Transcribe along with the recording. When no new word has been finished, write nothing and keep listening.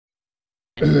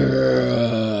A-Hole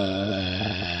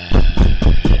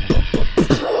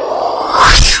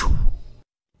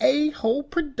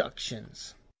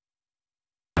Productions.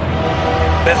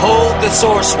 Behold the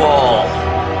Source Wall.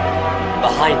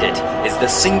 Behind it is the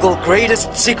single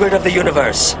greatest secret of the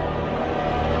universe.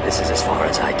 This is as far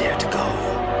as I dare to go.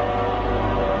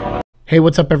 Hey,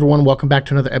 what's up everyone? Welcome back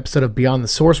to another episode of Beyond the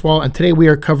Source Wall, and today we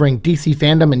are covering DC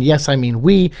Fandom, and yes, I mean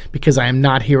we, because I am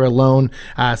not here alone.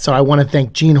 So I want to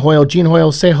thank Gene Hoyle. Gene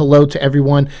Hoyle, say hello to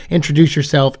everyone, introduce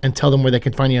yourself, and tell them where they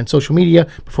can find you on social media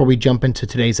before we jump into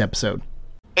today's episode.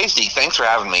 Hey Steve, thanks for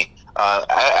having me.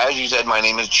 As you said, my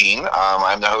name is Gene.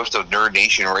 I'm the host of Nerd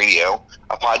Nation Radio,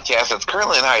 a podcast that's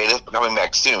currently in hiatus but coming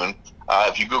back soon.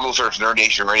 If you Google search Nerd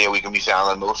Nation Radio, we can be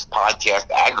found on most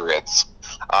podcast aggregates.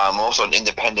 I'm also an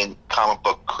independent comic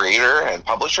book creator and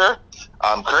publisher.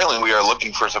 Currently, we are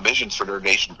looking for submissions for Nerd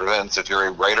Nation Presents. If you're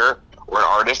a writer or an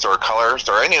artist or a colorist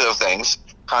or any of those things,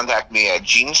 contact me at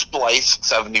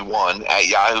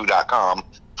genesplice71@yahoo.com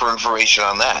for information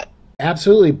on that.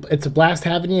 Absolutely. It's a blast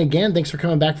having you again. Thanks for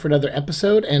coming back for another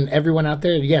episode. And everyone out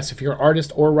there, yes, if you're an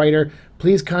artist or writer,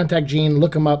 please contact Gene,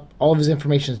 look him up. All of his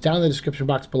information is down in the description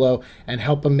box below, and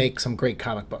help him make some great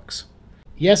comic books.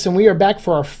 Yes, and we are back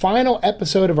for our final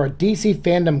episode of our DC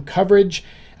Fandom coverage.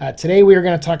 Today we are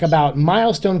going to talk about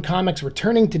Milestone Comics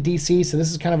returning to DC. So this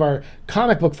is kind of our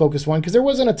comic book focused one, because there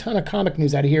wasn't a ton of comic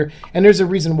news out of here, and there's a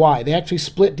reason why. They actually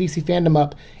split DC Fandom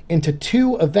up into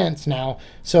two events now.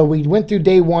 So we went through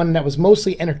day one, and that was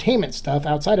mostly entertainment stuff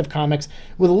outside of comics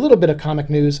with a little bit of comic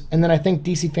news. And then I think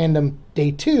DC Fandom day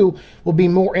two will be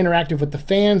more interactive with the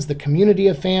fans, the community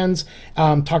of fans,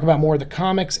 talk about more of the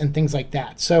comics and things like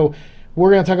that. So we're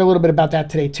going to talk a little bit about that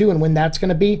today too, and when that's going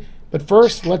to be. But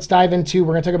first, let's dive into,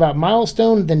 we're going to talk about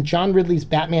Milestone, then John Ridley's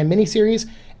Batman miniseries,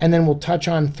 and then we'll touch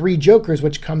on Three Jokers,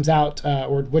 which comes out,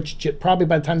 or which probably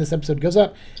by the time this episode goes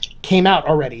up, came out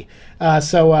already.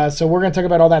 So we're going to talk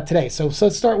about all that today. So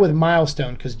let's start with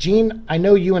Milestone, because Gene, I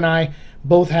know you and I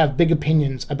both have big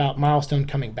opinions about Milestone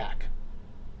coming back.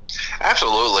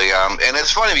 Absolutely. And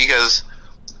it's funny because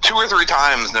 2 or 3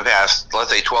 times in the past, let's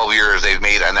say 12 years, they've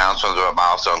made announcements about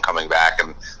Milestone coming back,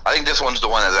 and I think this one's the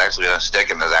one that's actually going to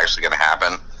stick and that's actually going to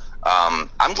happen. I'm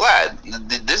glad.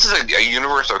 This is a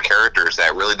universe of characters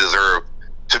that really deserve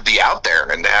to be out there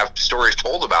and to have stories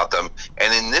told about them.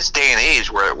 And in this day and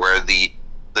age where the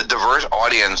diverse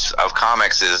audience of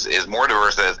comics is more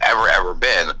diverse than it's ever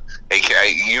been, a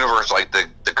universe like the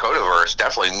Codeverse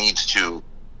definitely needs to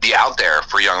be out there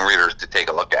for young readers to take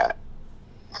a look at.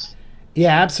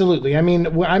 Yeah, absolutely. I mean,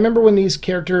 I remember when these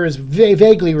characters,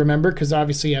 vaguely remember, because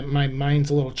obviously my mind's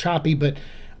a little choppy, but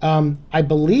I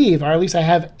believe, or at least I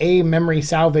have a memory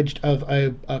salvaged of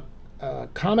a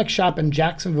comic shop in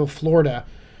Jacksonville, Florida,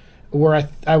 where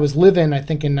I was living, I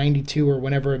think in 92 or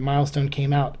whenever Milestone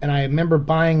came out. And I remember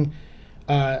buying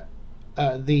the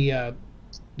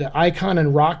Icon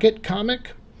and Rocket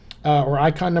comic, or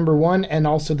Icon #1, and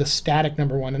also the Static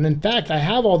 #1. And in fact, I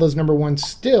have all those #1s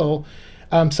still.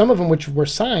 Some of them which were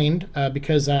signed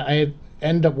because I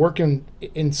ended up working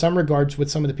in some regards with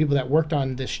some of the people that worked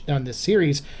on this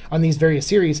series, on these various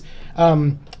series.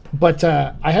 But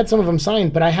I had some of them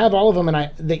signed, but I have all of them, and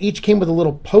they each came with a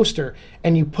little poster,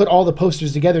 and you put all the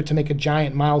posters together to make a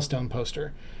giant Milestone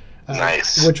poster,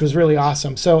 nice, which was really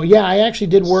awesome. So yeah, I actually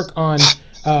did work on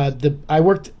I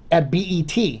worked at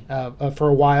BET for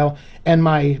a while, and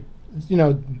my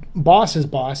boss's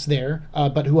boss there,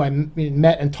 but who I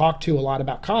met and talked to a lot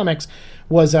about comics,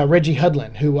 was Reggie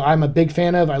Hudlin, who I'm a big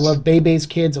fan of. I love Bebe's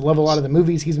Kids. I love a lot of the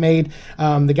movies he's made.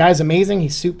 The guy's amazing.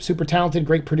 He's super talented,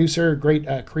 great producer, great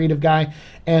creative guy.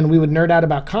 And we would nerd out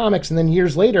about comics. And then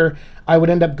years later, I would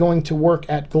end up going to work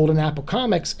at Golden Apple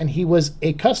Comics, and he was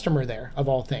a customer there, of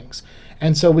all things.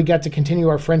 And so we got to continue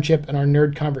our friendship and our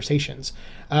nerd conversations.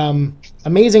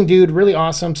 Amazing dude, really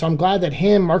awesome. So I'm glad that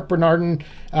him, Mark Bernardin,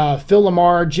 Phil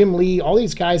Lamar, Jim Lee, all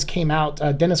these guys came out,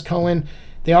 Dennis Cohen,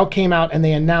 they all came out and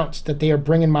they announced that they are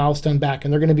bringing Milestone back,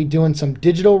 and they're going to be doing some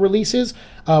digital releases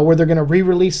where they're going to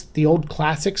re-release the old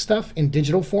classic stuff in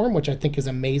digital form, which I think is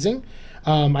amazing.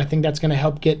 I think that's going to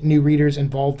help get new readers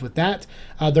involved with that.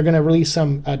 They're going to release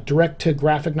some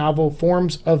direct-to-graphic novel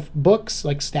forms of books,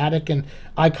 like Static and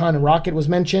Icon and Rocket was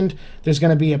mentioned. There's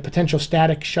going to be a potential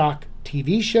Static Shock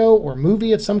TV show or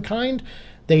movie of some kind.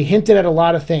 They hinted at a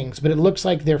lot of things, but it looks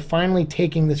like they're finally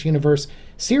taking this universe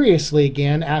seriously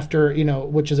again after,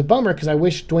 which is a bummer, because I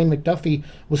wish Dwayne McDuffie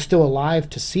was still alive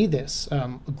to see this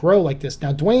grow like this.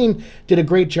 Now, Dwayne did a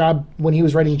great job when he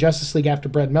was writing Justice League after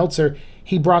Brad Meltzer.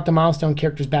 He brought the Milestone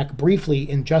characters back briefly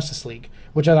in Justice League,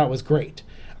 which I thought was great.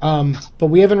 But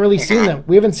we haven't really seen them.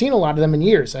 We haven't seen a lot of them in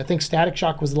years. I think Static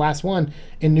Shock was the last one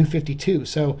in New 52.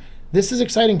 So this is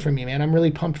exciting for me, man. I'm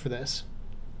really pumped for this.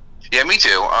 Yeah, me too.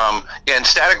 Yeah, and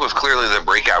Static was clearly the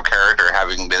breakout character,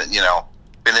 having been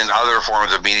in other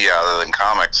forms of media other than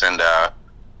comics, and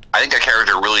I think that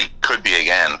character really could be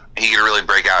again. He could really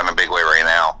break out in a big way right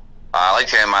now. I liked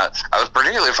him. I was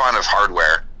particularly fond of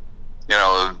Hardware.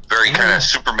 Very kind of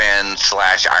Superman /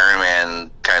 Iron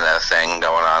Man kind of thing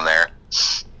going on there.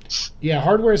 Yeah,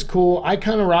 Hardware is cool. I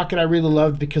kind of Rocket I really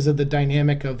loved because of the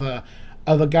dynamic of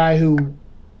a guy who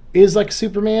is like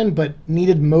Superman but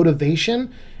needed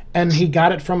motivation, and he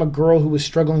got it from a girl who was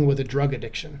struggling with a drug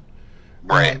addiction.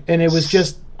 Right. And it was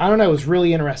just, I don't know, it was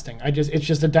really interesting. It's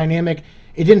just a dynamic.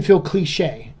 It didn't feel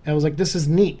cliche. I was like, this is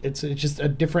neat. It's just a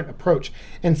different approach.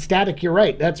 And Static, you're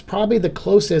right. That's probably the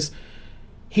closest.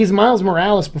 He's Miles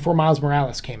Morales before Miles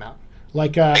Morales came out.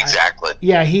 Exactly.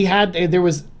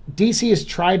 DC has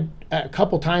tried a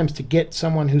couple times to get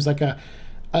someone who's like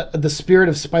the spirit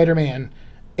of Spider-Man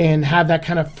and have that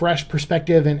kind of fresh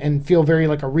perspective and feel very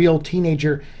like a real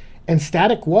teenager. And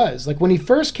Static was. Like when he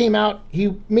first came out,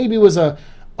 he maybe was a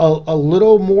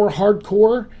little more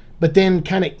hardcore, but then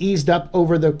kind of eased up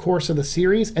over the course of the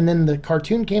series. And then the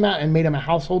cartoon came out and made him a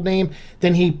household name.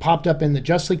 Then he popped up in the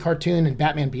Justice League cartoon and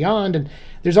Batman Beyond. And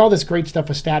there's all this great stuff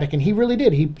with Static. And he really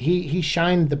did. He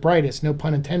shined the brightest, no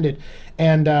pun intended.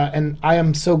 And I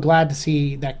am so glad to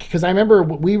see that. Because I remember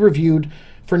we reviewed,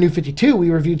 for New 52, we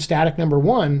reviewed Static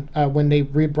 #1 when they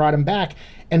brought him back.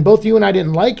 And both you and I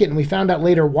didn't like it. And we found out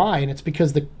later why. And it's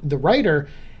because the writer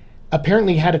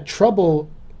apparently had a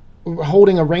trouble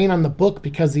holding a rein on the book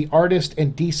because the artist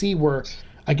and DC were,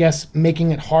 I guess, making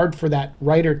it hard for that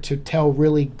writer to tell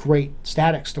really great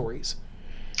Static stories.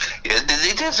 Yeah,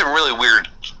 they did some really weird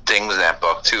things in that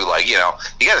book too. Like, he got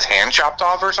his hand chopped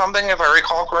off or something, if I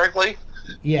recall correctly.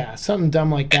 Yeah, something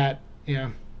dumb like that.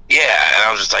 Yeah. Yeah, and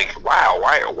I was just like, wow,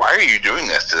 why are you doing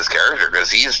this to this character?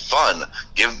 Because he's fun.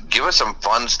 Give us some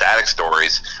fun Static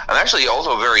stories. I'm actually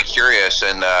also very curious,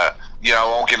 and I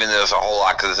won't get into this a whole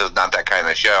lot because this is not that kind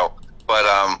of show. But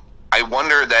I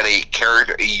wonder that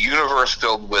a universe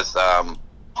filled with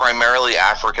primarily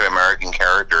African American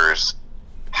characters,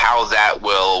 how that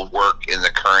will work in the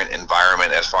current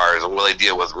environment as far as will they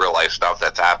deal with real life stuff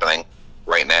that's happening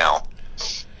right now.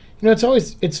 It's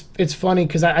always it's funny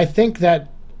because I think that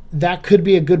could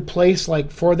be a good place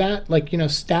for that.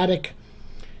 Static,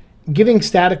 giving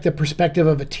Static the perspective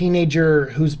of a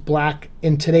teenager who's black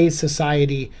in today's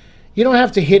society. You don't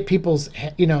have to hit people's,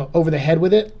 over the head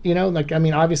with it.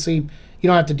 Obviously, you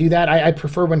don't have to do that. I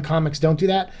prefer when comics don't do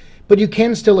that. But you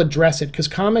can still address it because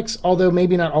comics, although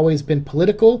maybe not always been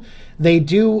political, they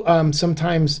do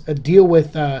sometimes deal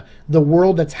with the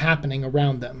world that's happening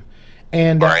around them.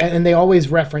 And right. And they always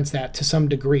reference that to some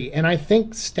degree. And I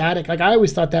think Static, I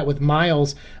always thought that with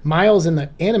Miles in the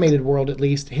animated world at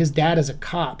least, his dad is a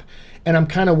cop. And I'm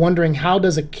kind of wondering, how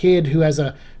does a kid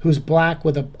who's black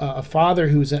with a father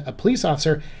who's a police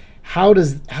officer, how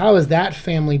is that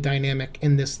family dynamic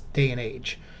in this day and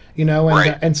age?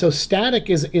 Right. And so Static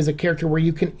is a character where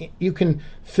you can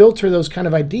filter those kind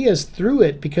of ideas through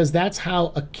it, because that's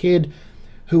how a kid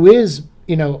who is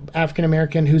African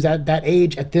American, who's at that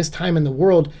age at this time in the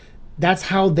world, that's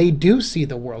how they do see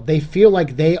the world. They feel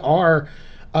like they are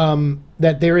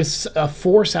that there is a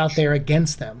force out there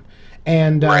against them.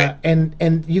 And right.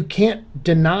 and you can't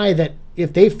deny that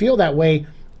if they feel that way,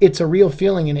 it's a real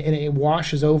feeling, and it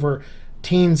washes over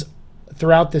teens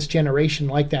throughout this generation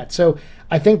like that. So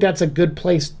I think that's a good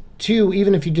place too,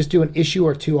 even if you just do an issue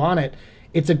or two on it.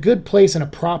 It's a good place and a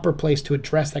proper place to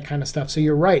address that kind of stuff. So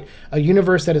you're right, a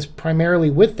universe that is primarily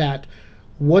with that.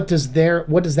 What does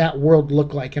that world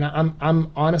look like? And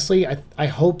I'm honestly, I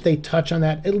hope they touch on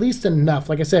that at least enough.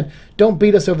 Like I said, don't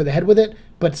beat us over the head with it,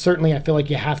 but certainly I feel like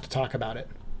you have to talk about it.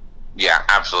 Yeah,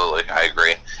 absolutely, I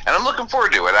agree, and I'm looking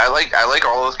forward to it. I like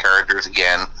all those characters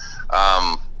again.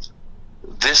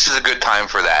 This is a good time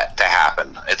for that to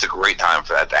happen. It's a great time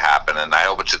for that to happen, and I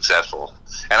hope it's successful.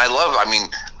 And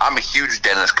I'm a huge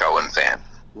Dennis Cohen fan,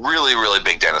 really, really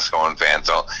big Dennis Cohen fan.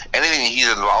 So anything he's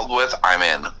involved with, I'm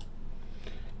in.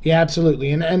 Yeah,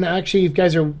 absolutely. And actually, if you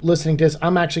guys are listening to this,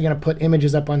 I'm actually going to put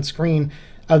images up on screen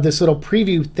of this little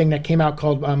preview thing that came out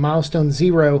called Milestone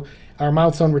Zero, or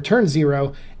Milestone Return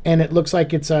Zero. And it looks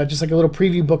like it's just like a little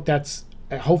preview book that's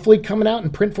hopefully coming out in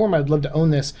print form. I'd love to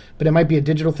own this, but it might be a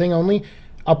digital thing only.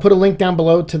 I'll put a link down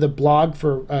below to the blog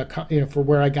for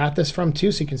where I got this from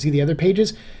too, so you can see the other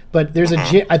pages. But there's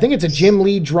I think it's a Jim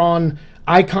Lee drawn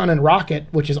icon and Rocket,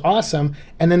 which is awesome.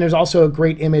 And then there's also a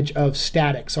great image of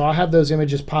Static. So I'll have those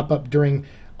images pop up during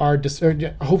our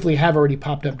hopefully have already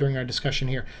popped up during our discussion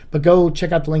here. But go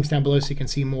check out the links down below so you can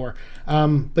see more.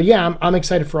 But yeah, I'm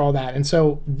excited for all that. And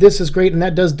so this is great, and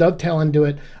that does dovetail into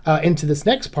it, into this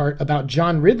next part about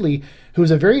John Ridley,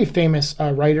 who's a very famous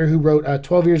writer who wrote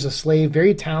 12 Years a Slave,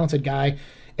 very talented guy,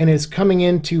 and is coming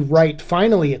in to write,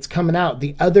 finally, it's coming out,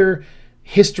 the other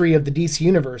history of the DC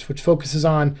Universe, which focuses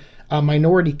on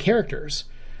minority characters.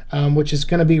 Which is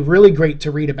going to be really great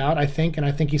to read about, I think. And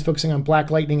I think he's focusing on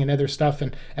Black Lightning and other stuff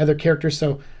and other characters.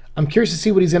 So I'm curious to see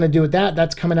what he's going to do with that.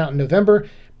 That's coming out in November.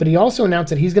 But he also announced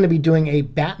that he's going to be doing a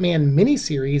Batman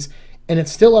miniseries, and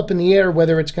it's still up in the air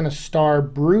whether it's going to star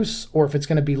Bruce or if it's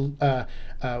going to be,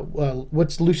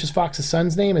 what's Lucius Fox's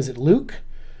son's name? Is it Luke?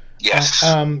 Yes.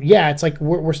 Yeah, it's like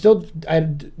we're still,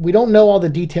 we don't know all the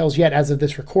details yet as of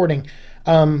this recording.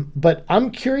 But I'm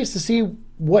curious to see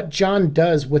what John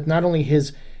does with not only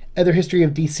his other history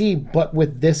of DC, but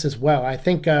with this as well. I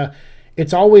think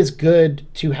it's always good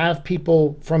to have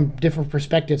people from different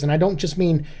perspectives, and I don't just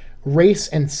mean race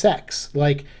and sex.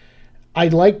 Like, I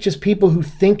like just people who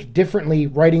think differently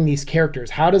writing these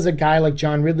characters. How does a guy like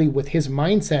John Ridley with his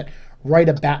mindset write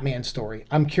a Batman story?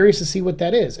 I'm curious to see what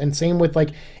that is. And same with, like,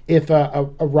 if a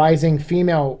rising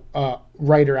female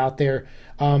writer out there,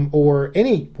 or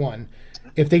anyone,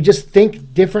 if they just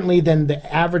think differently than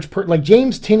the average person. Like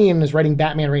James Tynion is writing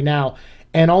Batman right now,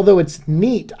 and although it's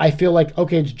neat, I feel like,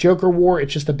 okay, it's Joker War,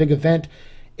 it's just a big event.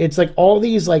 It's like all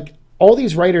these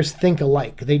writers think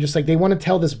alike. They just they want to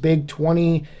tell this big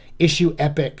 20-issue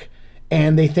epic,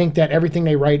 and they think that everything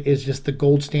they write is just the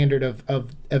gold standard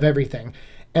of everything.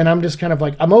 And I'm just kind of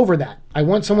like, I'm over that. I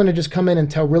want someone to just come in and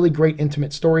tell really great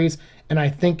intimate stories, and I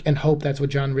think and hope that's what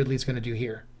John Ridley's going to do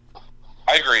here.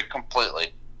 I agree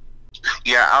completely.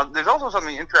 Yeah, there's also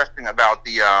something interesting about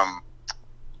the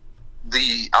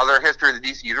other history of the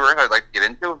DC universe I'd like to get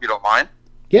into, if you don't mind.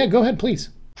 Yeah, go ahead, please.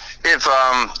 If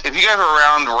you guys were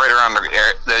around right around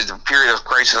the period of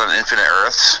Crisis on Infinite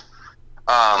Earths,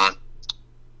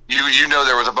 you know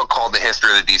there was a book called The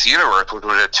History of the DC Universe, which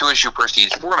was a 2-issue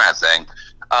prestige format thing.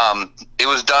 It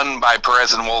was done by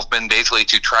Perez and Wolfman basically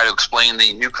to try to explain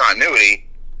the new continuity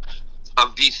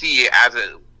of DC as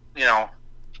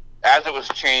it was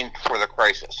changed for the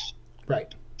Crisis.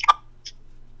 Right.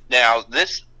 Now,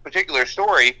 this particular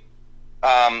story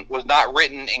was not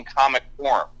written in comic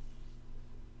form.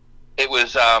 It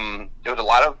was a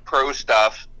lot of prose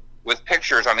stuff with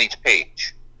pictures on each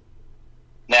page.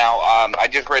 Now, I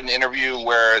just read an interview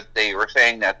where they were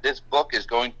saying that this book is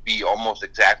going to be almost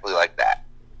exactly like that.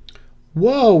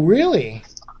 Whoa, really?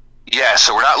 Yeah,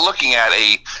 so we're not looking at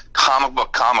a comic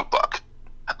book.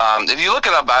 If you look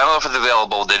it up, I don't know if it's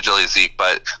available digitally, Zeke,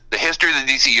 but the history of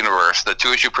the DC Universe, the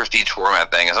 2-issue prestige format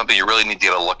thing, is something you really need to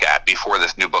get a look at before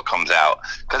this new book comes out.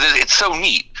 Because it's so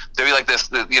neat. There'll be like this,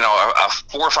 a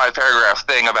 4 or 5 paragraph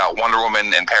thing about Wonder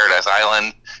Woman and Paradise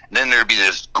Island, and then there'd be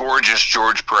this gorgeous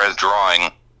George Perez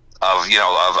drawing of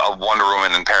Wonder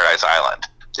Woman and Paradise Island.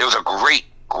 It was a great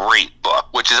book,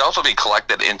 which is also being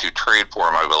collected into trade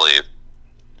form, I believe.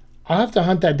 I'll have to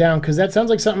hunt that down, because that sounds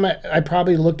like something I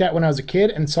probably looked at when I was a kid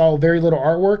and saw very little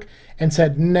artwork and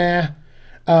said, nah.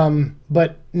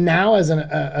 But now as an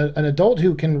adult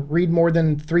who can read more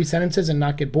than 3 sentences and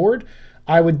not get bored,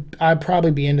 I'd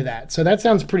probably be into that. So that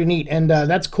sounds pretty neat. And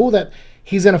that's cool that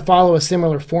he's going to follow a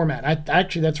similar format.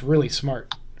 Actually, that's really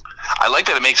smart. I like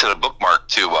that it makes it a bookmark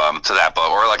to that book,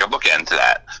 or like a bookend to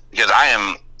that, because I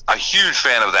am a huge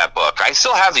fan of that book. I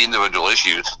still have the individual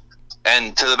issues,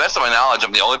 and to the best of my knowledge,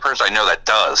 I'm the only person I know that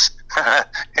does.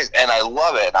 And I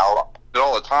love it, and I'll do it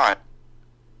all the time.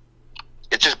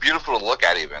 It's just beautiful to look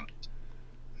at, even.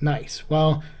 Nice.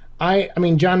 Well, I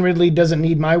mean, John Ridley doesn't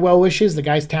need my well wishes. The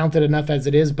guy's talented enough as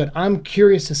it is, but I'm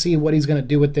curious to see what he's going to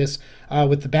do with this,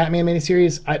 with the Batman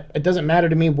miniseries. It doesn't matter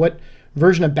to me what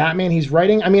version of Batman he's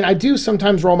writing. I mean, I do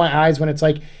sometimes roll my eyes when it's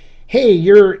like, hey,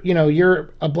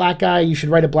 you're a black guy, you should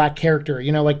write a black character.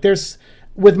 Like there's,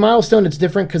 with Milestone, it's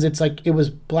different because it's like it was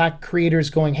black creators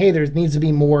going, hey, there needs to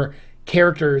be more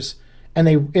characters, and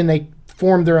they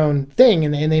formed their own thing,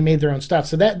 and they made their own stuff.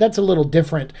 So that's a little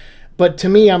different. But to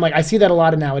me, I'm like, I see that a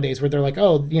lot of nowadays where they're like,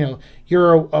 oh,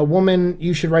 you're a woman,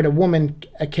 you should write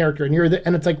a character,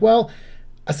 and it's like, well,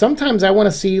 sometimes I want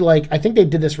to see, like, I think they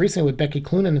did this recently with Becky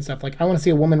Cloonan and stuff. Like, I want to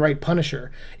see a woman write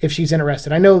Punisher if she's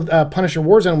interested. I know Punisher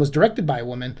Warzone was directed by a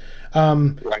woman.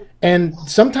 Right. And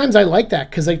sometimes I like that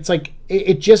because it's like,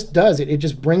 it just does it. It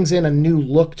just brings in a new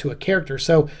look to a character.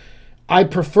 So I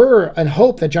prefer and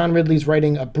hope that John Ridley's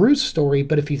writing a Bruce story,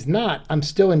 but if he's not, I'm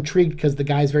still intrigued because the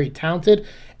guy's very talented.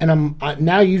 And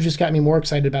now you just got me more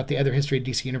excited about the other history of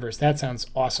DC Universe. That sounds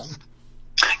awesome.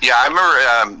 Yeah, I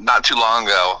remember not too long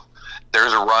ago,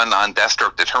 there's a run on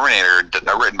Deathstroke the Terminator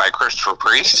written by Christopher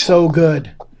Priest. So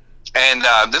good. And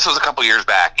this was a couple years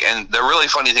back. And the really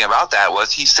funny thing about that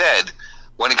was he said,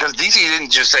 because DC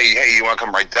didn't just say, hey, you want to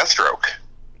come write Deathstroke?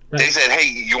 Right. They said, hey,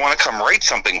 you want to come write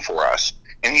something for us?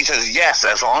 And he says, yes,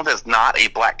 as long as it's not a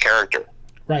black character.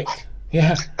 Right.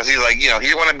 Yeah. Because he's like, he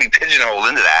didn't want to be pigeonholed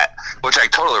into that, which I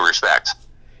totally respect.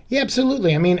 Yeah,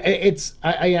 absolutely. I mean,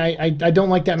 I don't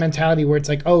like that mentality where it's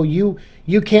like, oh, you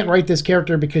can't write this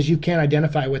character because you can't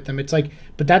identify with them. It's like,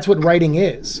 but that's what writing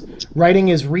is. Writing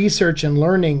is research and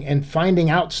learning and finding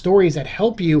out stories that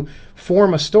help you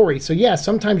form a story. So yeah,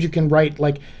 sometimes you can write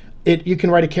you can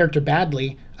write a character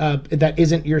badly that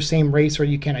isn't your same race or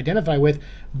you can't identify with,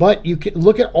 but you can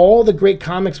look at all the great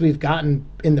comics we've gotten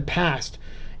in the past.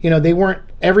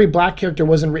 Every black character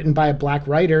wasn't written by a black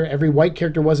writer. Every white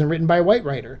character wasn't written by a white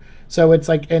writer. So it's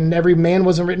like, and every man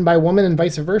wasn't written by a woman and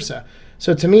vice versa.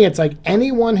 So to me, it's like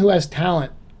anyone who has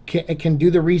talent can do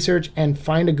the research and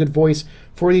find a good voice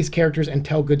for these characters and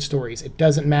tell good stories. It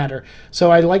doesn't matter.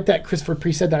 So I like that Christopher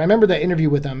Priest said that. I remember that interview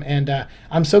with him, and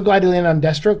I'm so glad he landed on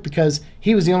Deathstroke because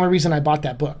he was the only reason I bought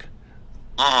that book.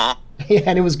 Uh-huh. Yeah,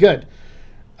 and it was good.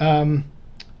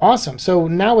 Awesome. So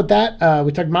now with that,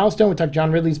 we talked Milestone, we talked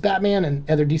John Ridley's Batman and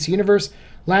other DC Universe.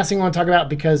 Last thing I want to talk about,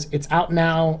 because it's out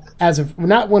now as of,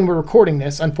 not when we're recording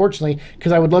this, unfortunately,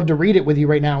 because I would love to read it with you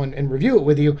right now and review it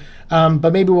with you,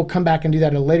 but maybe we'll come back and do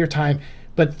that at a later time.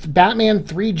 But Batman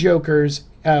 3 Jokers,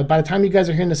 by the time you guys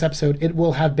are hearing this episode, it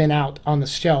will have been out on the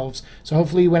shelves. So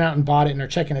hopefully you went out and bought it and are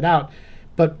checking it out.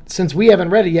 But since we haven't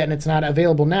read it yet and it's not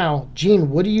available now, Gene,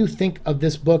 what do you think of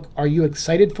this book? Are you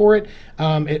excited for it?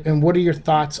 And what are your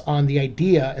thoughts on the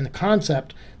idea and the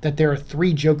concept that there are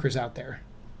 3 Jokers out there?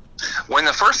 When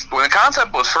the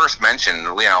concept was first mentioned,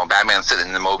 Batman's sitting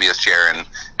in the Mobius chair and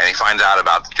he finds out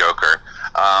about the Joker.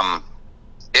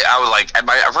 I was like,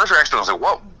 my first reaction was like,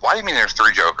 what? Why do you mean there's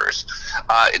 3 Jokers?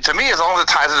 To me, as long as it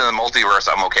ties into the multiverse,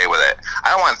 I'm okay with it. I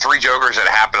don't want 3 Jokers that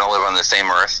happen to live on the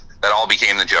same Earth that all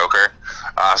became the Joker.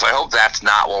 So I hope that's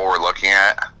not what we're looking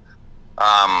at.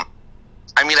 I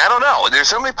don't know. There's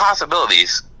so many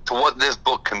possibilities to what this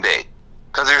book can be,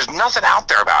 because there's nothing out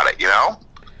there about it,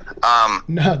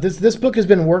 No, this book has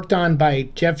been worked on by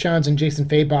Jeff Johns and Jason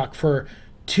Fabok for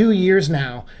 2 years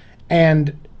now,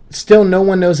 and still no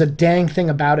one knows a dang thing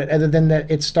about it other than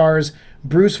that it stars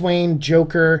Bruce Wayne,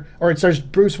 Joker, or it stars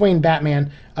Bruce Wayne,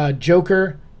 Batman,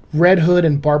 Joker, Red Hood,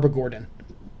 and Barbara Gordon.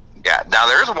 Yeah, now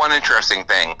there's one interesting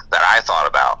thing that I thought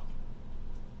about.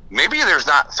 Maybe there's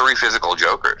not 3 physical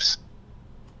Jokers.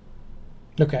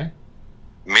 Okay.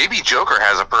 Maybe Joker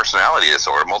has a personality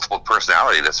disorder, multiple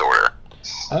personality disorder.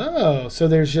 Oh, so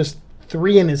there's just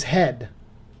 3 in his head.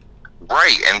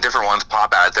 Right, and different ones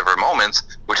pop out at different moments,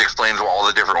 which explains all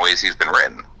the different ways he's been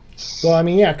written. Well,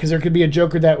 yeah, because there could be a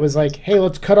Joker that was like, hey,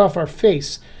 let's cut off our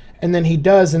face. And then he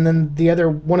does, and then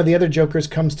one of the other Jokers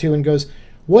comes to and goes,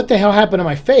 what the hell happened to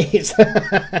my face?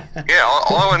 Yeah,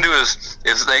 all I want to do is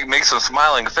make some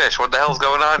smiling fish. What the hell's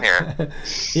going on here?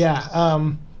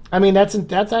 Yeah,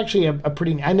 that's actually a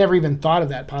pretty... I never even thought of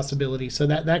that possibility. So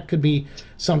that could be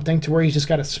something to where he's just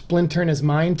got a splinter in his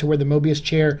mind to where the Mobius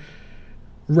chair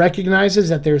recognizes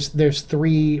that there's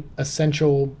 3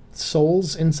 essential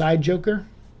souls inside Joker.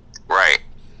 Right.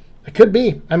 It could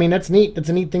be. That's neat. That's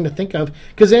a neat thing to think of.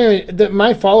 Because anyway,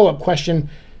 my follow-up question,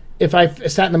 if I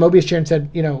sat in the Mobius chair and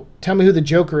said, tell me who the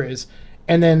Joker is,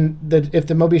 and then if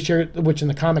the Mobius chair, which in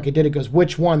the comic it goes,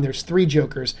 which one? There's 3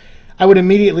 Jokers. I would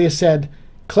immediately have said,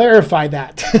 clarify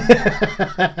that.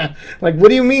 Like, what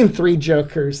do you mean 3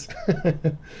 Jokers?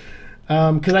 Because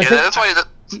I think that's why.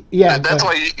 That's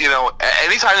why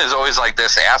anytime there's always like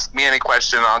this, ask me any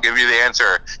question, I'll give you the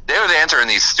answer. They would answer in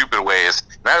these stupid ways,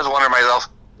 and I was wondering to myself,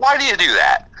 why do you do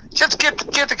that? Just get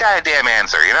the guy a damn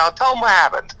answer, Tell him what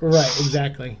happened. Right,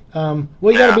 exactly. Well,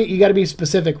 you gotta be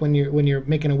specific when you're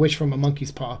making a wish from a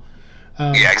monkey's paw.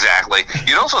 Yeah, exactly.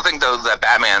 You'd also think though that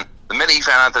Batman, the minute he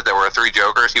found out that there were 3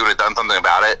 Jokers, he would have done something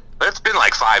about it. But it's been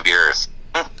like 5 years.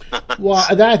 Well,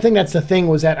 I think that's the thing,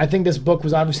 was that I think this book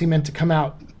was obviously meant to come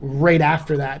out right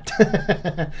after that.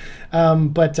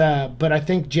 But I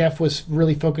think Jeff was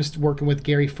really focused working with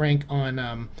Gary Frank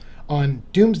on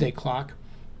Doomsday Clock,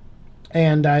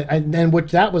 and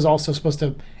which that was also supposed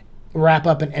to wrap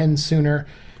up and end sooner.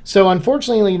 So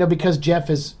unfortunately, because Jeff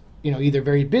is either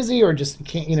very busy or just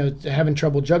can't, having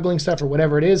trouble juggling stuff or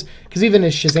whatever it is. Because even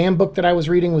his Shazam book that I was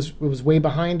reading was way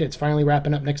behind. It's finally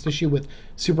wrapping up next issue with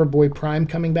Superboy Prime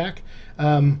coming back.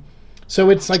 So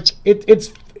it's like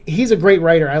he's a great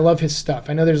writer. I love his stuff.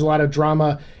 I know there's a lot of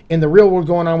drama in the real world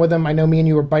going on with him. I know me and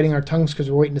you were biting our tongues because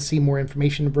we're waiting to see more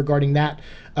information regarding that.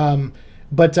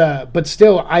 But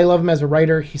still, I love him as a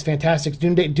writer. He's fantastic.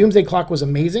 Doomsday Clock was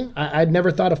amazing. I'd never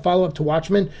thought a follow-up to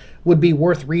Watchmen would be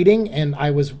worth reading, and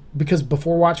because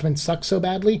before Watchmen sucked so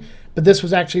badly, but this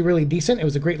was actually really decent. It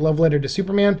was a great love letter to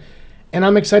Superman, and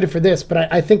I'm excited for this.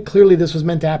 But I think clearly this was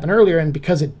meant to happen earlier, and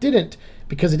because it didn't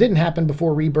happen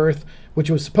before Rebirth, which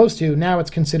it was supposed to, now it's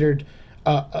considered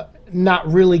not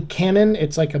really canon.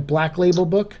 It's like a black label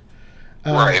book.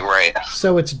 Right.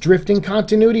 So it's drifting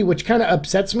continuity, which kind of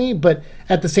upsets me, but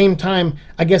at the same time,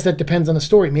 I guess that depends on the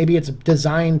story. Maybe it's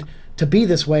designed to be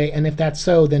this way, and if that's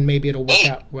so, then maybe it'll work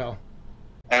out well.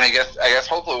 And I guess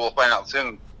hopefully we'll find out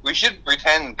soon. We should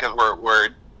pretend, because we're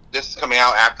this is coming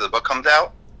out after the book comes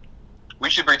out. We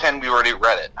should pretend we already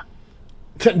read it.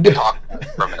 Talk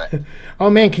for a minute. Oh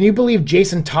man, can you believe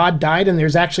Jason Todd died and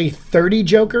there's actually 30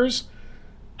 Jokers?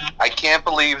 I can't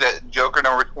believe that Joker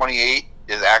number 28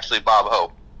 is actually Bob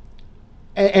Hope.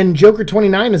 And Joker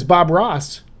 29 is Bob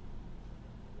Ross.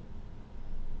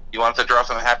 He wants to draw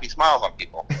some happy smiles on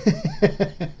people.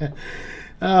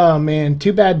 Oh man,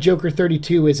 too bad Joker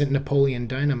 32 isn't Napoleon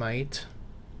Dynamite.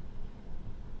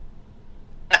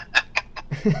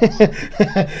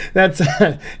 That's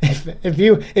if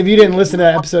you didn't listen to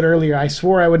that episode earlier, I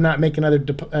swore I would not make another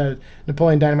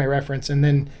Napoleon Dynamite reference, and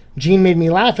then Gene made me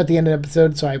laugh at the end of the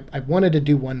episode, so I wanted to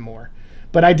do one more.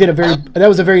 But I did that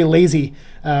was a very lazy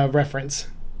reference.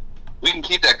 We can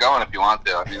keep that going if you want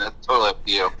to. I mean, that's totally up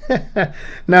to you.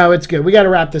 No, it's good. We got to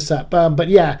wrap this up. But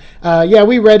yeah,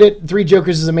 we read it. Three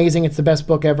Jokers is amazing. It's the best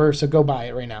book ever. So go buy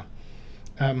it right now.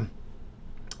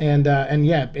 And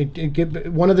yeah,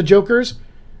 one of the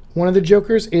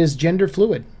Jokers is gender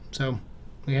fluid. So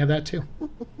we have that too.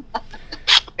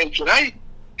 And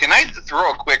can I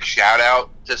throw a quick shout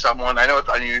out to someone? I know it's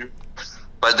unusual,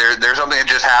 but there's something that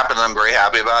just happened. And I'm very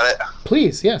happy about it.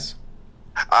 Please, yes.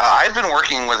 I've been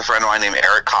working with a friend of mine named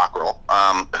Eric Cockrell,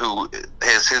 who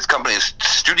his company is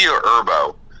Studio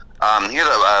Urbo. He has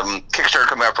a Kickstarter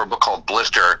coming out for a book called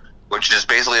Blister, which is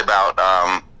basically about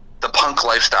the punk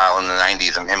lifestyle in the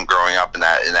 90s and him growing up in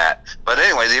that. But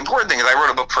anyway, the important thing is I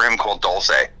wrote a book for him called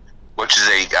Dulce, which is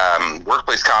a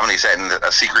workplace comedy set in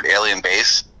a secret alien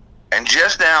base. And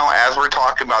just now, as we're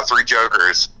talking about Three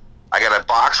Jokers, I got a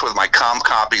box with my comp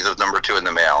copies of number 2 in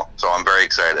the mail. So I'm very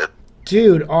excited.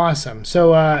 Dude, awesome.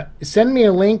 So send me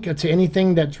a link to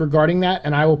anything that's regarding that,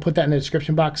 and I will put that in the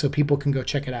description box so people can go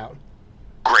check it out.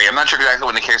 Great. I'm not sure exactly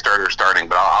when the Kickstarter is starting,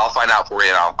 but I'll find out for you,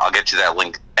 and I'll get you that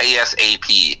link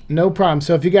ASAP. No problem.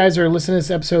 So if you guys are listening to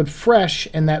this episode fresh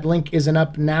and that link isn't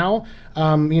up now,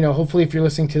 hopefully if you're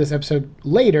listening to this episode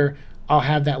later, I'll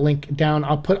have that link down.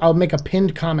 I'll make a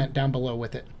pinned comment down below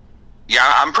with it.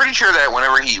 Yeah, I'm pretty sure that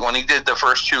when he did the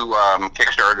first 2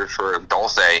 Kickstarters for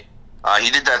Dulce,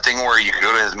 he did that thing where you could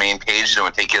go to his main page and it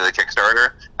would take you to the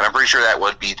Kickstarter, and I'm pretty sure that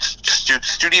would be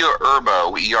Studio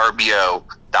Urbo,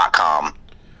 ERBO.com.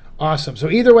 Awesome. So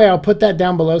either way, I'll put that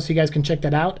down below so you guys can check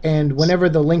that out. And whenever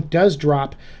the link does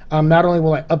drop, not only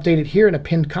will I update it here in a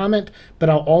pinned comment,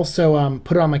 but I'll also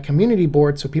put it on my community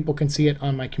board so people can see it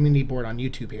on my community board on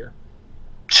YouTube here.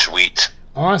 Sweet.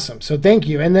 Awesome. So thank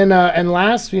you. And then and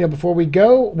last, before we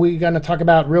go, we're going to talk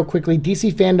about real quickly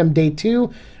DC Fandom Day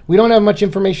 2. We don't have much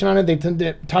information on it. They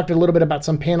talked a little bit about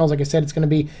some panels. Like I said, it's going to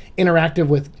be interactive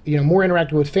with, more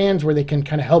interactive with fans where they can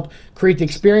kind of help create the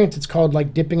experience. It's called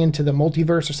like dipping into the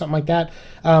multiverse or something like that.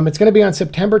 It's going to be on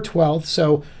September 12th.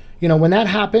 So, when that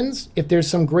happens, if there's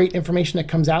some great information that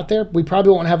comes out there, we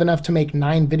probably won't have enough to make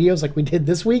 9 videos like we did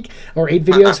this week, or 8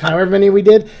 videos, however many we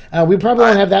did. We probably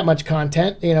won't have that much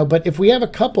content, but if we have a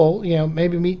couple,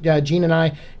 maybe Gene and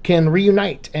I can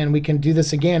reunite and we can do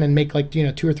this again and make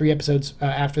 2 or 3 episodes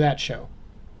after that show.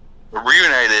 We're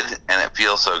reunited and it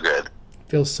feels so good.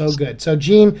 Feels so good. So,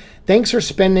 Gene, thanks for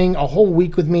spending a whole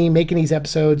week with me, making these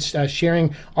episodes,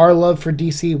 sharing our love for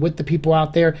DC with the people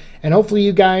out there. And hopefully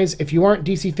you guys, if you aren't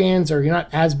DC fans or you're not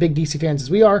as big DC fans as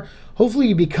we are, hopefully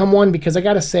you become one, because I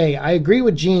got to say, I agree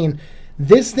with Gene.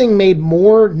 This thing made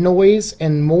more noise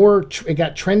and it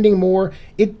got trending more.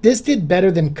 This did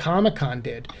better than Comic-Con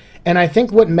did. And I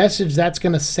think what message that's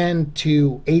going to send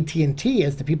to AT&T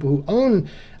as the people who own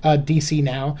DC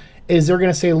now is they're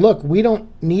going to say, look, we don't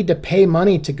need to pay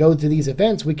money to go to these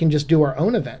events. We can just do our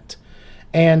own event.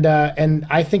 And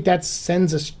I think that's going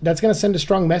to send a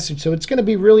strong message. So it's going to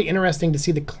be really interesting to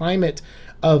see the climate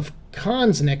of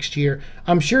cons next year.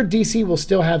 I'm sure DC will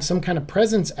still have some kind of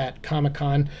presence at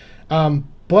Comic-Con,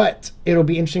 but it'll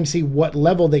be interesting to see what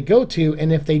level they go to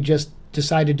and if they just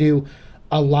decide to do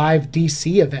a live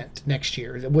DC event next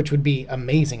year, which would be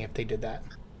amazing if they did that.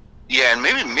 Yeah, and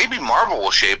maybe Marvel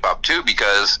will shape up too,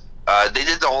 because they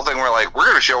did the whole thing where we're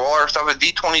going to show all our stuff at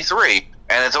D23,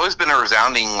 and it's always been a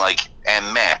resounding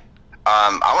and meh.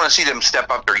 I want to see them step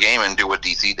up their game and do what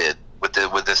DC did with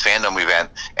this fandom event.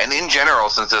 And in general,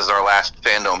 since this is our last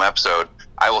fandom episode,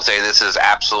 I will say this is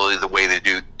absolutely the way to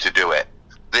do it.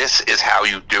 This is how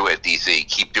you do it, DC.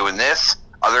 Keep doing this.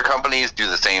 Other companies do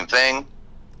the same thing,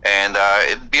 and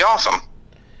it'd be awesome.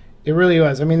 It really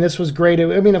was. I mean, this was great.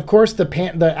 I mean, of course,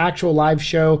 the actual live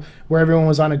show where everyone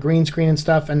was on a green screen and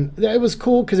stuff, and it was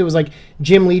cool because it was like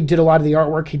Jim Lee did a lot of the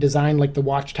artwork. He designed like the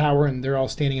watchtower, and they're all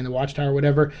standing in the watchtower, or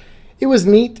whatever. It was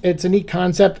neat. It's a neat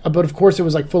concept, but of course, it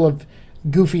was like full of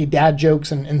goofy dad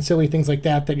jokes and silly things like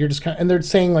that you're just kind of, and they're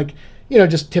saying like,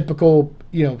 just typical,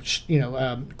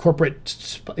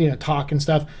 corporate, talk and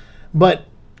stuff. But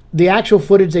the actual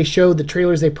footage they showed, the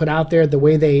trailers they put out there, the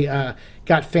way they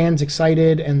got fans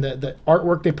excited, and the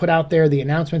artwork they put out there, the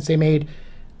announcements they made,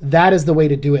 that is the way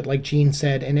to do it, like Gene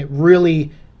said. And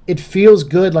it feels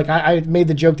good. Like I made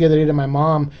the joke the other day to my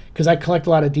mom, because I collect a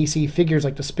lot of DC figures,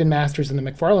 like the Spin Masters and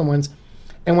the McFarlane ones.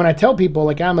 And when I tell people,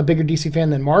 like, I'm a bigger DC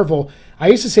fan than Marvel, I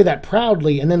used to say that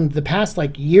proudly. And then the past,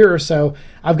 like, year or so,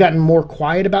 I've gotten more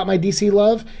quiet about my DC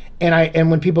love. And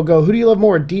when people go, who do you love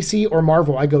more, DC or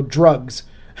Marvel? I go, drugs.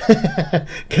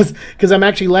 Because I'm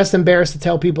actually less embarrassed to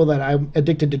tell people that I'm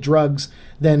addicted to drugs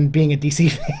than being a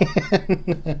DC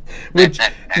fan.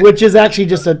 which is actually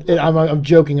just I'm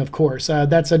joking, of course.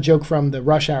 That's a joke from the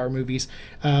Rush Hour movies.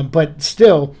 But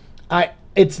still,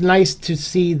 it's nice to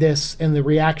see this and the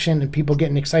reaction and people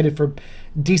getting excited for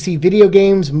DC video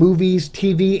games, movies,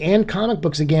 TV, and comic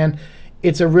books again.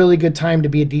 It's a really good time to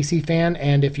be a DC fan,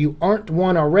 and if you aren't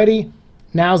one already,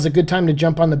 now's a good time to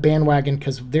jump on the bandwagon,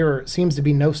 because there seems to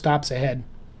be no stops ahead.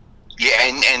 Yeah,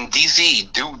 and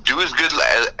DC, do as good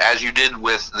as you did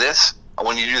with this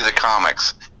when you do the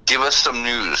comics. Give us some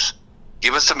news.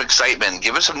 Give us some excitement.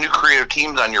 Give us some new creative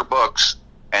teams on your books.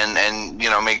 And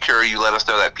make sure you let us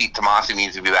know that Pete Tomasi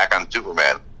needs to be back on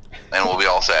Superman, and we'll be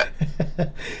all set.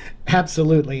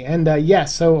 Absolutely. And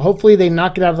yes, so hopefully they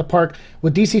knock it out of the park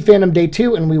with DC Fandom Day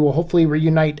 2, and we will hopefully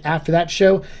reunite after that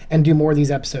show and do more of these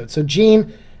episodes. So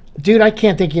Gene, dude, I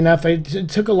can't thank you enough. It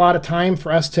took a lot of time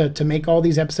for us to make all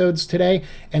these episodes today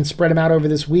and spread them out over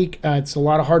this week. It's a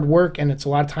lot of hard work, and it's a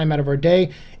lot of time out of our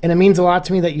day. And it means a lot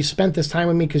to me that you spent this time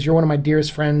with me, because you're one of my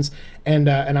dearest friends, and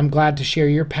I'm glad to share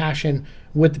your passion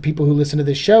with the people who listen to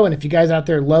this show. And if you guys out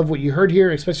there love what you heard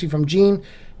here, especially from Gene,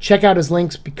 check out his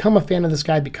links, become a fan of this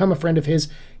guy, become a friend of his.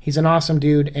 He's an awesome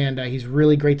dude, and he's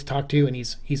really great to talk to, and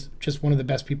he's just one of the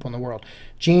best people in the world.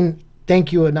 Gene,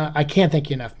 thank you enough. I can't thank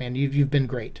you enough, man. You've been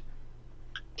great.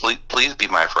 Please be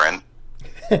my friend.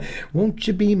 Won't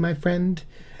you be my friend?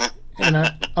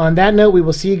 And on that note, we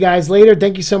will see you guys later.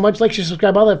 Thank you so much. Like, share,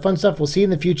 subscribe, all that fun stuff. We'll see you in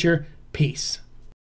the future. Peace.